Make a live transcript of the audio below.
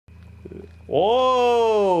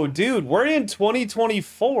Whoa, dude, we're in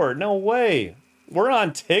 2024. No way. We're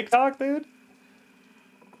on TikTok, dude.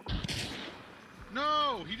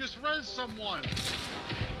 No, he just rezzed someone.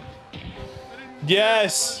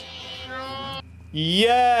 Yes.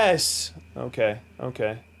 Yes. Okay.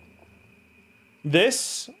 Okay.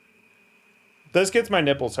 This gets my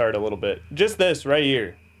nipples hard a little bit. Just this right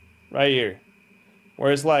here. Right here.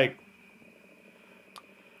 Where it's like,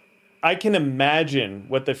 I can imagine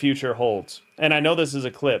what the future holds. And I know this is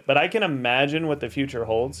a clip, but I can imagine what the future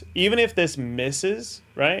holds. Even if this misses,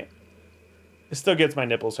 right? It still gets my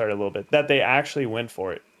nipples hard a little bit. That they actually went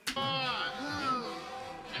for it.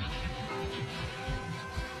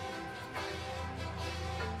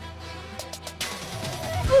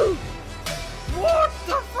 What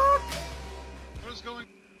the fuck? What is going?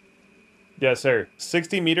 Yes, sir.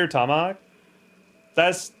 60-meter tomahawk.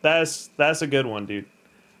 That's a good one, dude.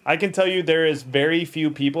 I can tell you there is very few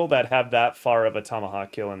people that have that far of a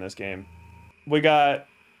tomahawk kill in this game. We got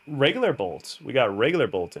regular bolts. We got regular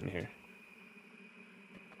bolts in here.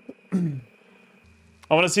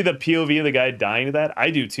 I want to see the POV of the guy dying to that. I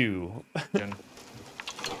do too.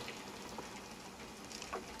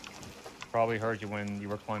 Probably heard you when you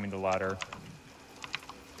were climbing the ladder.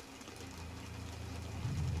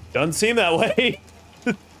 Doesn't seem that way.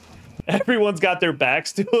 Everyone's got their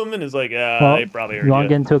backs to him and is like, well, I probably heard you want to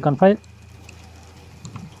get into a gunfight?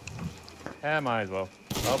 Yeah, might as well.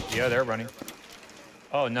 Oh, yeah, they're running.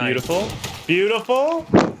 Oh, nice. Beautiful. Beautiful.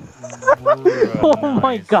 Oh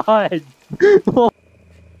my god.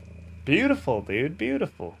 Beautiful, dude.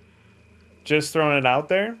 Beautiful. Just throwing it out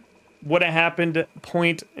there. Would have happened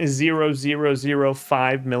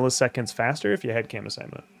 0.0005 milliseconds faster if you had cam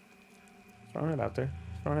assignment. Throwing it out there.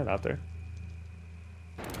 Throwing it out there.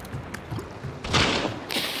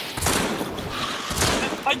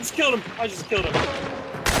 I just killed him. I just killed him.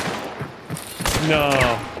 No.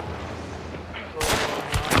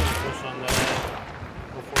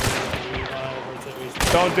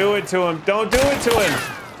 Don't do it to him. Don't do it to him.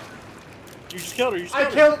 You just killed her. You just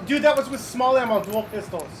I killed. Dude, that was with small ammo, dual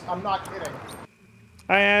pistols. I'm not kidding.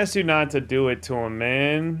 I asked you not to do it to him,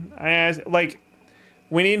 man. I asked, like,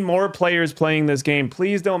 we need more players playing this game.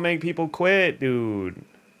 Please don't make people quit, dude.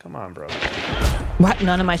 Come on, bro. What?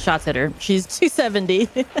 None of my shots hit her. She's 270,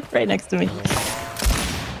 right next to me.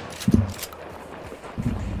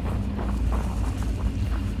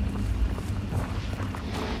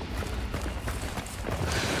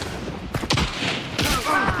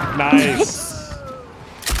 Nice.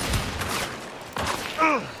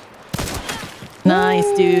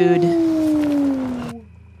 Nice, dude.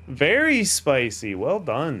 Very spicy. Well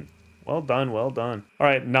done. Well done. Well done. All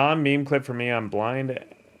right, non-meme clip for me. I'm blind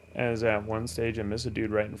as at one stage I miss a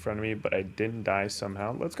dude right in front of me, but I didn't die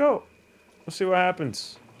somehow. Let's go. Let's see what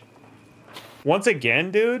happens. Once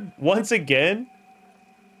again, dude. Once again.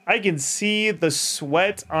 I can see the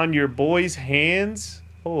sweat on your boy's hands.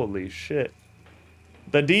 Holy shit.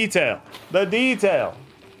 The detail. The detail.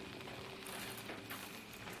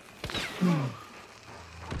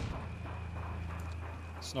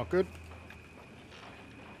 It's not good.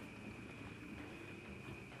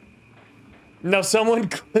 Now someone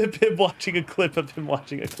clip him watching a clip of him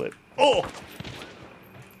watching a clip. Oh!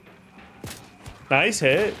 Nice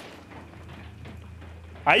hit.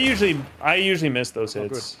 I usually miss those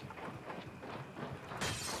hits.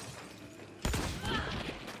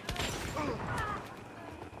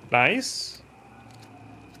 Nice.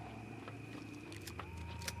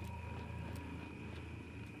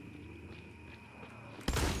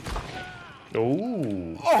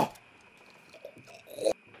 Ooh. Oh!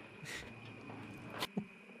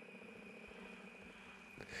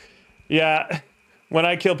 Yeah, when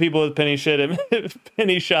I kill people with penny shot,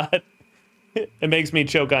 it makes me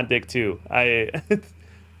choke on dick too. I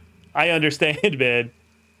understand, man.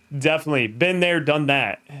 Definitely been there, done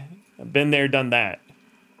that. Been there, done that.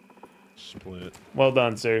 Split. Well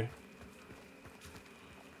done, sir.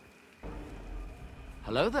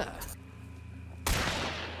 Hello there.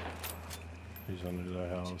 He's under the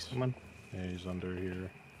house. Come on. Yeah, he's under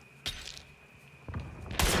here.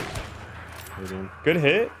 Hit him. Good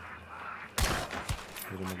hit.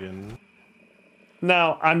 Hit him again.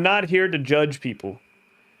 Now, I'm not here to judge people.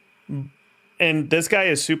 And this guy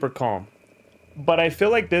is super calm. But I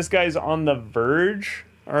feel like this guy's on the verge,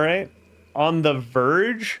 all right? On the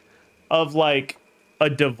verge of, like, a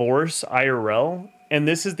divorce IRL. And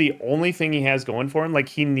this is the only thing he has going for him. Like,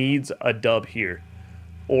 he needs a dub here.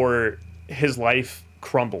 Or his life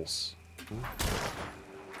crumbles.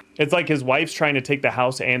 It's like his wife's trying to take the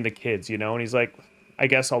house and the kids, you know? And he's like, I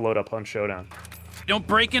guess I'll load up on Showdown. Don't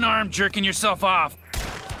break an arm jerking yourself off.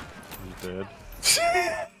 He's dead.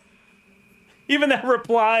 Even that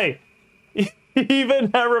reply.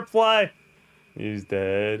 Even that reply. He's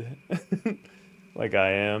dead. Like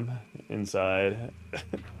I am inside.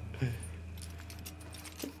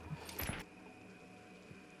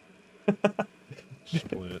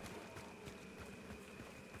 Split.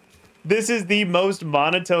 This is the most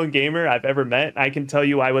monotone gamer I've ever met. I can tell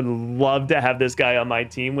you I would love to have this guy on my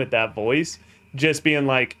team with that voice. Just being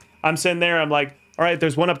like, I'm sitting there, I'm like, all right,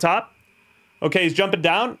 there's one up top. Okay, he's jumping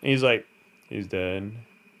down. And he's like, he's dead.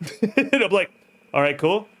 And I'm like, all right,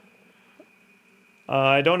 cool.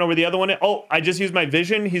 I don't know where the other one is. Oh, I just used my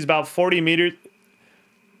vision. He's about 40 meters.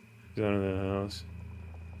 He's under the house.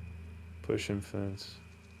 Pushing fence.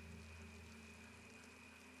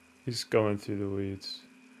 He's going through the weeds.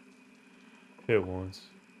 Hit once.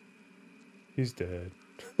 He's dead.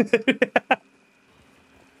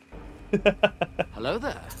 Hello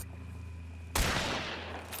there.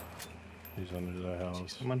 He's under the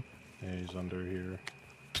house. Come on. Yeah, he's under here.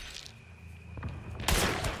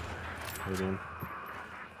 Hit him.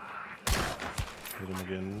 Hit him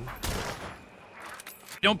again.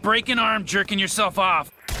 Don't break an arm jerking yourself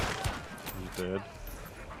off. He's dead.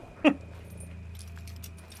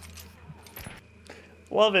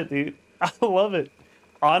 Love it, dude. I love it.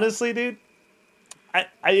 Honestly, dude,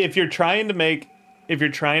 if you're trying to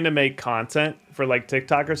make content for like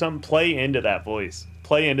TikTok or something, play into that voice.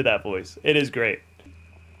 Play into that voice. It is great.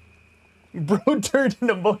 Bro turned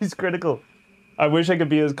into voice critical. I wish I could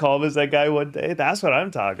be as calm as that guy one day. That's what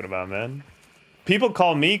I'm talking about, man. People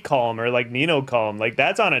call me calm or like Nino calm. Like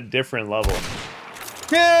that's on a different level.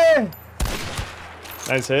 Yeah.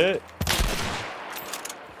 Nice hit.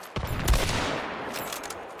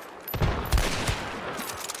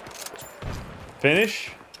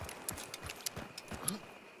 Finish.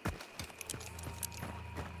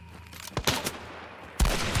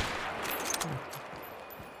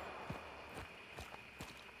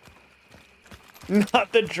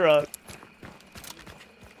 Not the truck.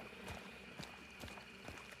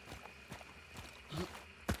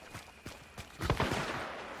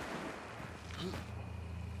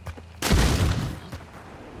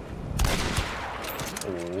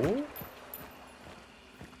 Oh.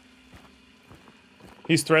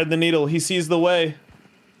 He's threading the needle. He sees the way.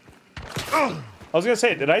 I was gonna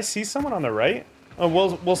say, did I see someone on the right? Oh,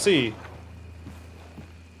 we'll see.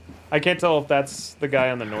 I can't tell if that's the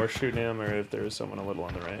guy on the north shooting him or if there is someone a little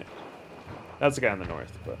on the right. That's the guy on the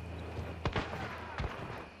north, but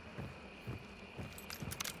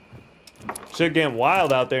shit getting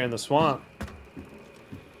wild out there in the swamp.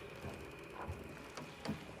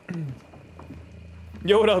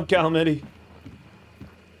 Yo, what up, Khalamity?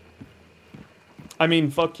 I mean,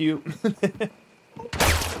 fuck you.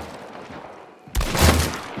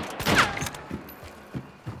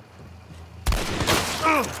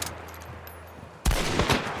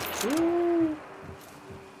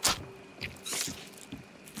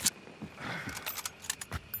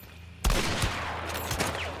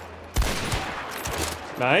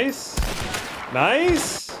 Nice.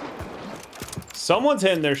 Nice. Someone's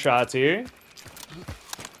hitting their shots here.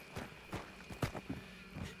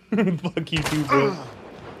 Fuck you too, bro.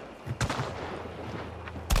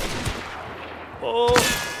 Oh,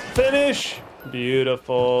 finish.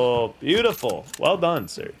 Beautiful. Beautiful. Well done,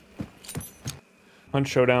 sir. On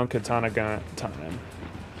Showdown, Katana gun time.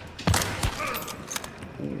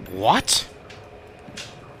 What?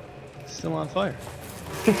 Still on fire.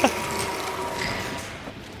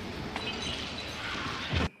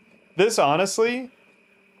 This, honestly,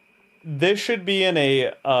 this should be in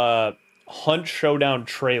a Hunt Showdown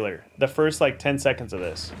trailer. The first, like, 10 seconds of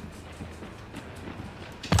this.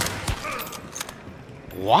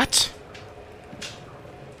 What?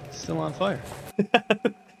 Still on fire.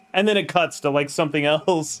 And then it cuts to, like, something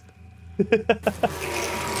else.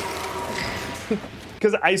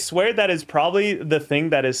 Because I swear that is probably the thing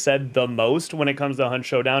that is said the most when it comes to Hunt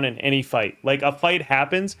Showdown in any fight. Like, a fight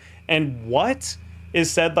happens, and what is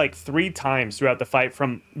said like 3 times throughout the fight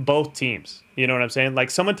from both teams. You know what I'm saying? Like,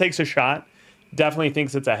 someone takes a shot, definitely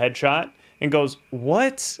thinks it's a headshot, and goes,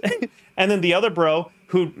 what? And then the other bro,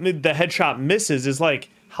 who the headshot misses, is like,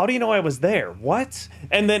 how do you know I was there? What?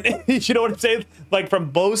 And then, you know what I'm saying? Like, from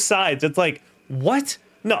both sides, it's like, what?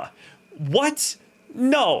 No. What?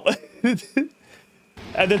 No.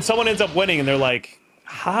 And then someone ends up winning, and they're like,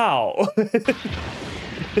 how?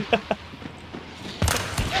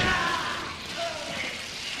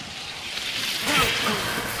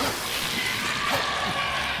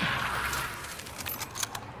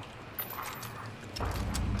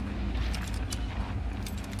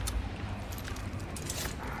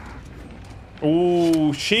 Ooh,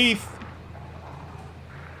 Ooh, sheath.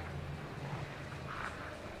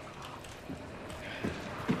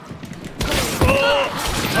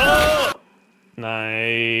 Oh!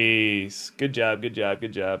 Nice. Good job, good job,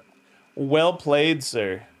 good job. Well played,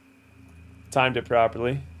 sir. Timed it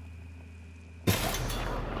properly.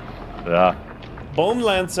 Yeah. Boom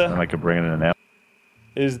Lancer. And I could bring it in an ammo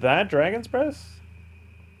Is that Dragon's Breath?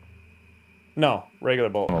 No, regular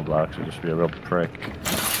bolt. blocks would just be a real prick.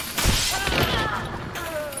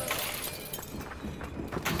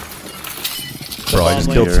 Bro, I just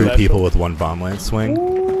Bomb killed lance two special. people with one bomb lance swing.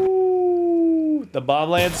 Ooh, the Bomb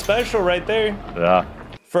Lance special right there. Yeah.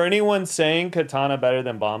 For anyone saying Katana better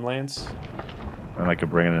than Bomb Lance, And I could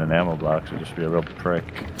bring it in an ammo box would just be a real prick.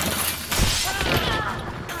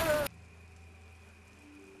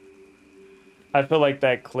 I feel like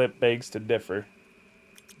that clip begs to differ.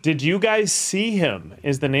 Did you guys see him?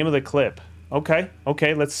 Is the name of the clip. Okay,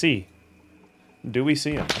 okay, let's see. Do we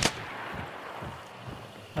see him?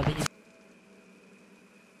 I think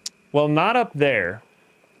Well, not up there.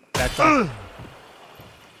 that's on.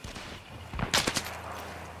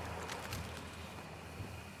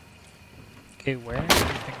 Okay, where? Can you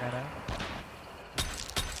figure that out?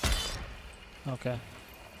 Okay.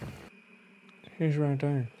 He's right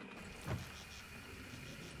there.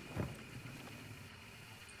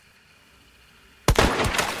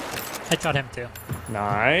 I shot him too.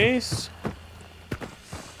 Nice.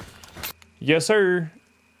 Yes, sir.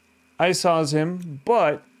 I saw him,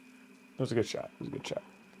 but it was a good shot. It was a good shot.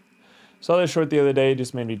 Saw that short the other day,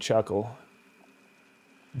 just made me chuckle.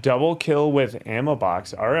 Double kill with ammo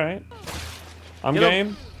box. All right. I'm Get him.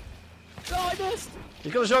 game. Oh, I missed. You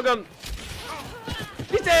got the shotgun.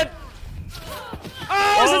 He's dead.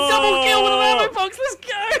 Oh, it's a double kill with an ammo box. Let's go.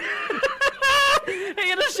 He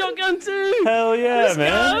had a shotgun too. Hell yeah, Let's man.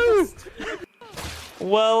 go.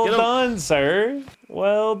 Well Get him. done, sir.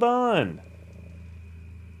 Well done.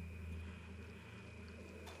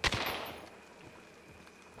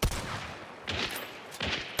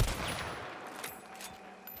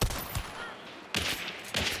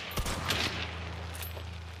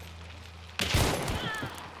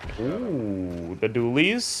 Ooh, the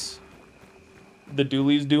dualies. The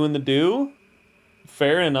dualies doing the do.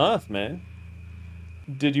 Fair enough, man.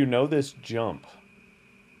 Did you know this jump?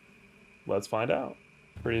 Let's find out.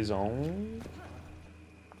 Prison.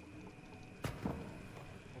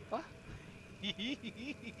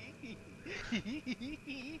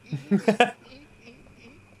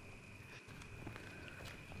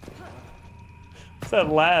 What's that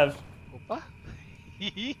laugh?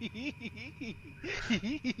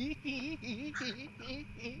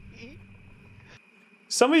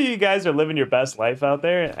 Some of you guys are living your best life out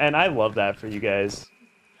there, and I love that for you guys.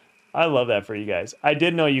 I love that for you guys. I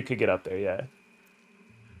didn't know you could get up there, yeah.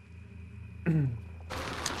 Boy, I'm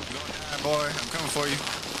coming for you.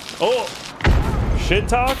 Oh! Shit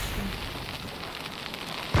talk?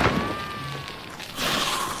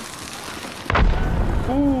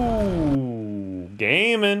 Ooh,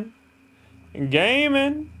 gaming.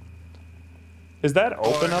 Gaming. Is that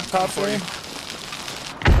open up top for you?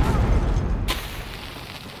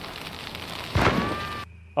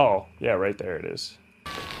 Oh, yeah, right there it is.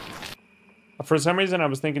 For some reason, I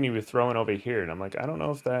was thinking you were throwing over here, and I'm like, I don't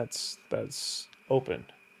know if that's open.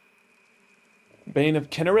 Bane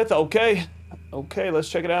of Kinnereth, okay. Okay, let's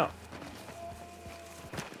check it out.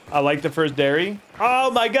 I like the first dairy.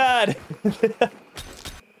 Oh my god!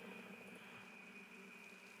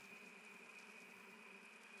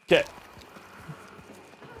 Okay.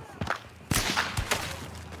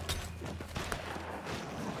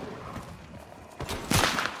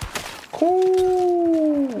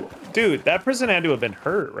 Cool. Dude, that person had to have been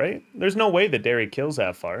hurt, right? There's no way the dairy kills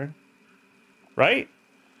that far. Right?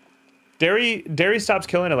 Dairy stops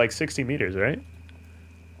killing at like 60 meters, right?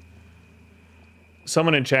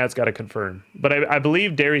 Someone in chat's got to confirm. But I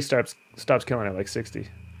believe dairy stops killing at like 60.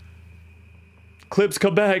 Clips,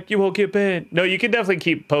 come back. You won't get banned. No, you can definitely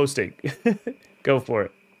keep posting. Go for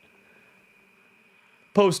it.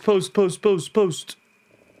 Post, post, post, post, post.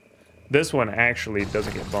 This one actually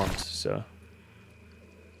doesn't get bumped, so.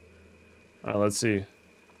 Let's see.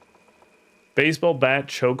 Baseball bat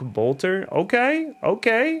choke bolter. Okay,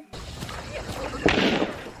 okay.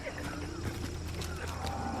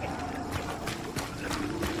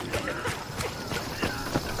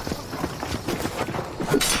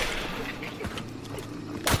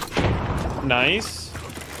 Nice.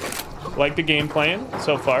 Like the game plan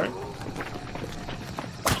so far.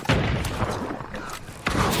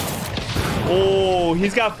 Oh,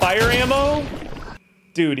 he's got fire ammo?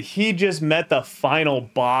 Dude, he just met the final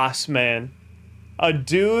boss, man. A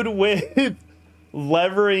dude with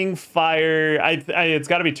levering fire. It's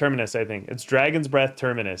got to be Terminus, I think. It's Dragon's Breath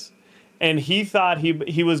Terminus. And he thought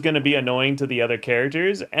he was going to be annoying to the other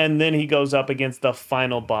characters, and then he goes up against the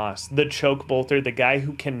final boss, the Choke Bolter, the guy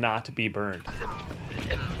who cannot be burned.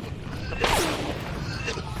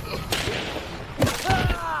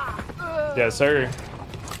 Yes, sir.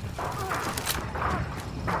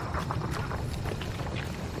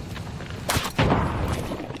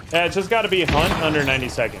 Yeah, it's just got to be Hunt under 90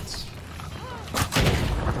 seconds.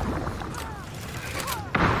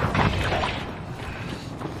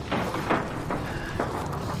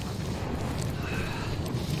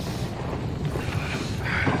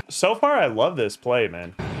 So far, I love this play,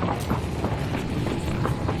 man.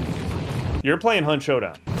 You're playing Hunt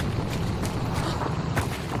Showdown.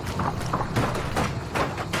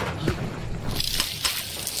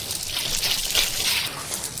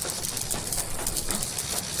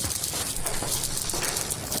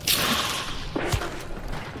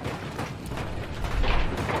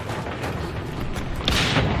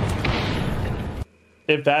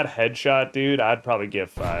 If that headshot, dude, I'd probably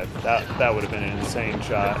give 5. That would have been an insane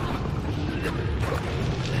shot.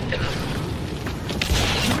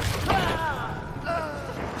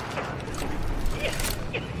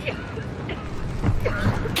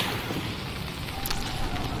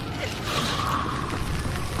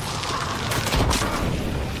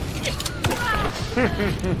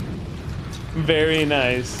 Very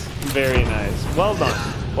nice. Very nice. Well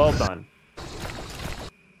done. Well done.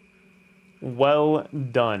 Well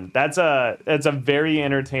done. That's a very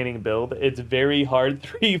entertaining build. It's very hard.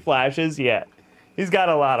 3 flashes. Yeah. He's got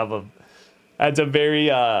a lot of them. That's a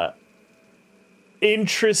very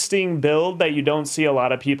interesting build that you don't see a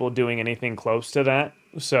lot of people doing anything close to that.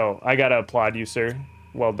 So I gotta applaud you, sir.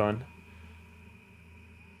 Well done.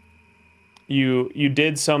 You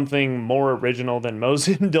did something more original than Mos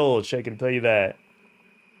Indulge, I can tell you that.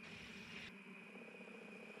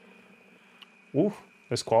 Ooh,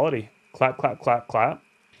 this quality. Clap, clap, clap, clap.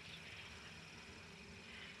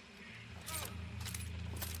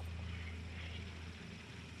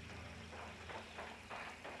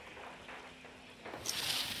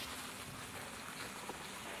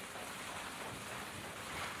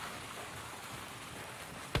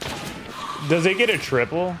 Does it get a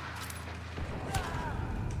triple?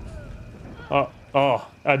 Oh,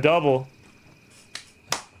 a double.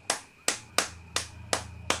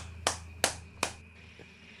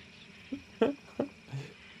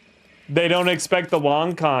 They don't expect the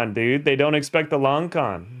long con, dude. They don't expect the long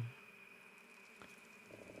con.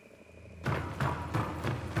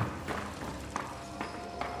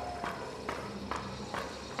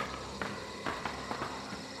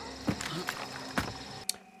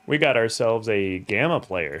 We got ourselves a Gamma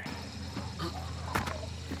player.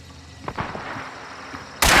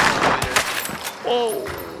 Whoa.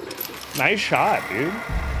 Nice shot, dude.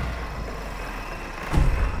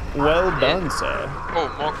 Well done, sir.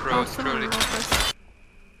 Oh, Mokro, truly.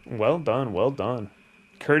 Well done, well done.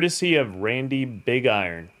 Courtesy of Randy Big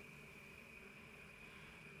Iron.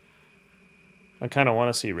 I kind of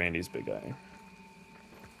want to see Randy's Big Iron.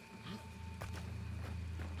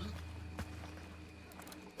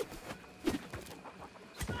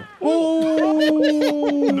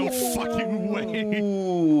 Oh! No fucking way.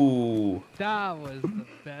 Ooh. That was the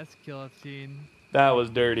best kill I've seen. That was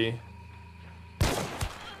dirty.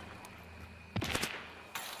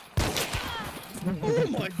 Oh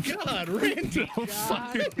my god, Randy! No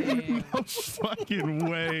fucking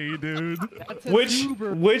way, dude.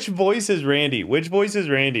 Which voice is Randy? Which voice is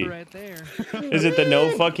Randy? Right there. Is it the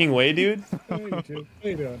no fucking way, dude?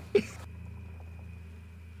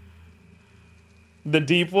 The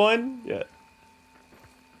deep one? Yeah.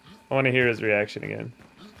 I want to hear his reaction again.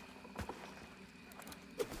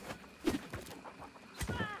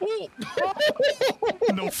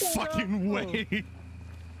 No fucking way.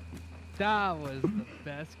 That was the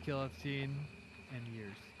best kill I've seen in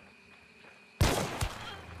years.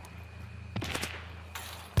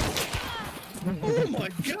 Oh my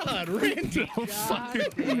god, Randy!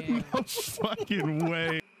 No fucking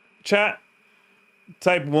way. Chat.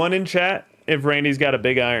 Type 1 in chat if Randy's got a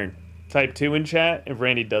big iron. Type 2 in chat if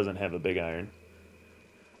Randy doesn't have a big iron.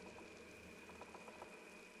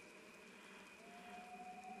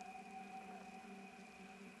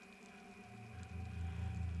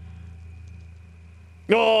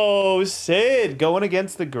 Oh, Sid, going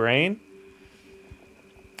against the grain.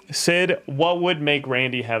 Sid, what would make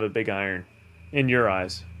Randy have a big iron in your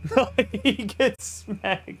eyes? He gets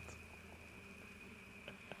smacked.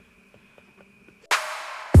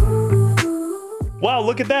 Wow,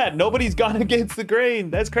 look at that. Nobody's gone against the grain.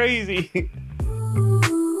 That's crazy.